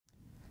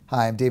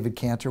Hi, I'm David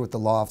Cantor with the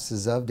Law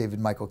Offices of David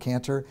Michael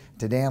Cantor.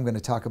 Today I'm going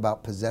to talk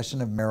about possession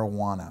of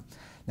marijuana.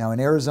 Now in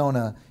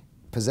Arizona,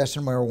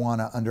 possession of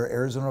marijuana under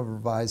Arizona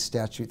Revised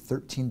Statute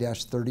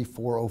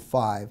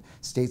 13-3405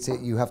 states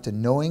that you have to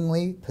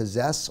knowingly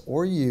possess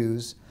or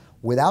use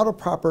without a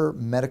proper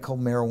medical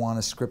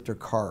marijuana script or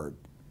card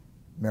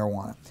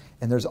marijuana.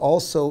 And there's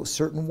also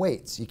certain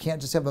weights. You can't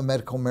just have a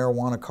medical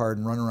marijuana card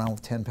and run around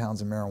with 10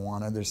 pounds of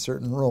marijuana. There's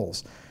certain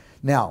rules.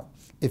 Now,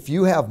 if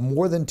you have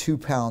more than 2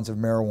 pounds of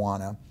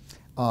marijuana,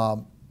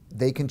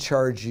 they can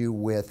charge you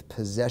with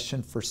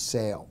possession for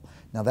sale.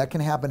 Now that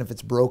can happen if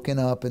it's broken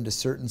up into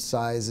certain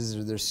sizes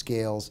or there's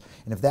scales.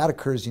 And if that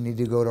occurs, you need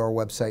to go to our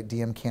website,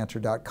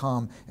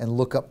 dmcantor.com, and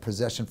look up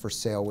possession for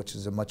sale, which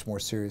is a much more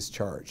serious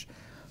charge.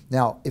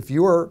 Now, if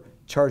you're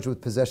charged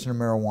with possession of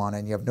marijuana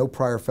and you have no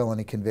prior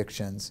felony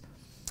convictions,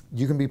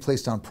 you can be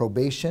placed on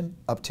probation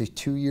up to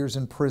 2 years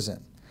in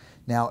prison.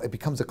 Now, it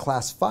becomes a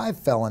Class 5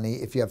 felony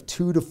if you have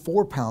 2 to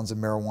 4 pounds of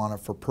marijuana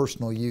for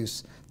personal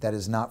use that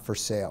is not for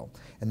sale.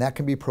 And that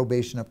can be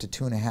probation up to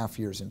 2.5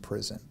 years in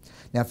prison.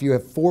 Now, if you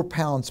have 4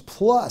 pounds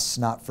plus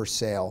not for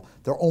sale,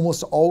 they're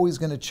almost always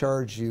going to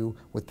charge you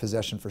with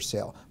possession for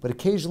sale. But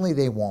occasionally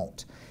they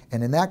won't.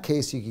 And in that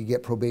case, you could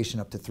get probation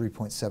up to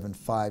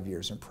 3.75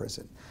 years in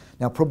prison.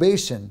 Now,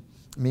 probation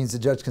means the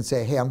judge can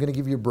say, hey, I'm going to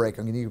give you a break.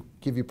 I'm going to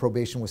give you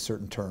probation with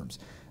certain terms.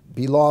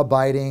 Be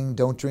law-abiding,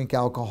 don't drink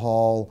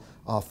alcohol,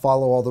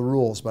 follow all the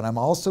rules, but I'm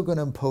also going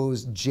to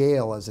impose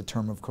jail as a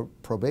term of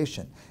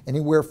probation,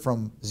 anywhere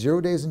from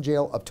 0 days in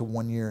jail up to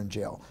 1 year in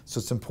jail. So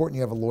it's important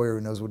you have a lawyer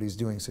who knows what he's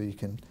doing so you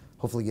can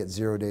hopefully get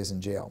 0 days in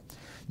jail.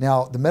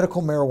 Now, the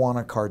medical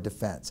marijuana card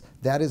defense,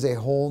 that is a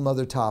whole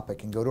nother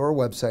topic. And go to our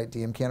website,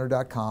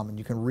 dmcantor.com, and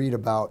you can read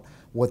about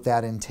what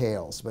that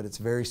entails, but it's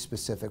very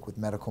specific with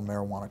medical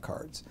marijuana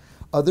cards.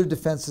 Other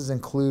defenses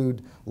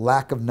include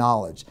lack of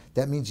knowledge.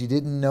 That means you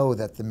didn't know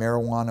that the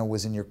marijuana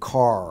was in your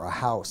car, a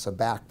house, a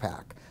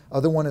backpack.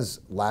 Other one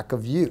is lack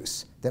of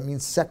use. That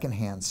means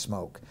secondhand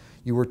smoke.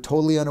 You were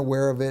totally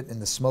unaware of it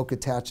and the smoke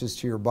attaches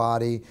to your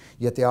body,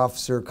 yet the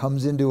officer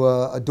comes into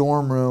a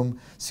dorm room,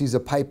 sees a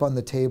pipe on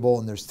the table,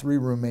 and there's 3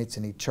 roommates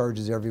and he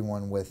charges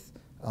everyone with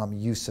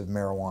use of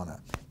marijuana.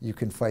 You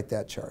can fight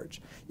that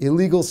charge.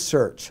 Illegal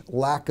search,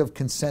 lack of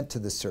consent to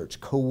the search,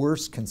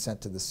 coerced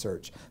consent to the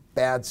search,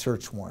 bad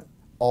search warrant.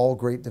 All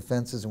great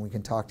defenses, and we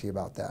can talk to you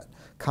about that.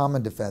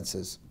 Common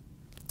defenses,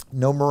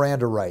 no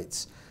Miranda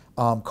rights,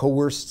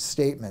 coerced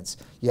statements.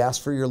 You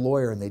asked for your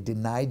lawyer and they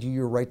denied you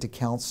your right to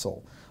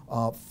counsel.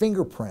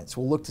 Fingerprints,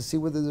 we'll look to see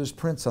whether there's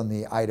prints on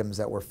the items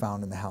that were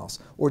found in the house,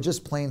 or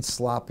just plain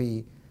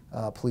sloppy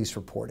police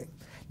reporting.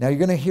 Now you're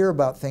going to hear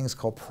about things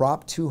called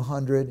Prop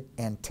 200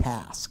 and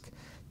task.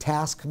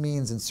 Task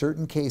means in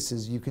certain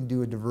cases you can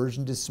do a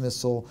diversion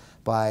dismissal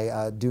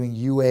by doing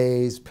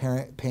UAs,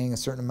 paying a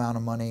certain amount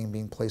of money and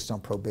being placed on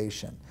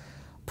probation.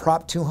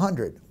 Prop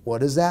 200,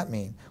 what does that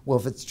mean? Well,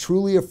 if it's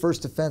truly a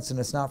first offense and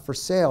it's not for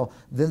sale,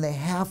 then they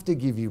have to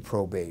give you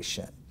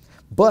probation.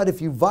 But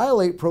if you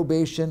violate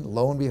probation,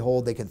 lo and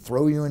behold, they can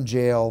throw you in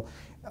jail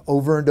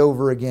over and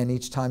over again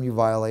each time you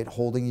violate,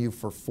 holding you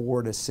for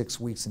 4 to 6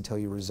 weeks until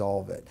you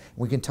resolve it.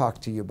 We can talk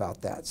to you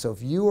about that. So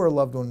if you or a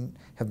loved one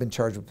have been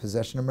charged with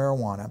possession of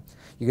marijuana,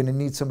 you're going to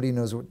need somebody who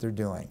knows what they're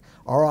doing.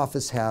 Our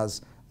office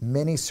has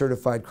many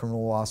certified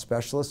criminal law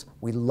specialists.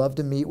 We'd love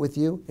to meet with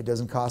you. It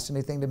doesn't cost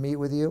anything to meet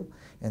with you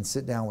and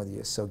sit down with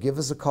you. So give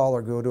us a call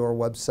or go to our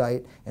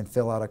website and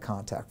fill out a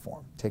contact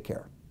form. Take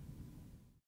care.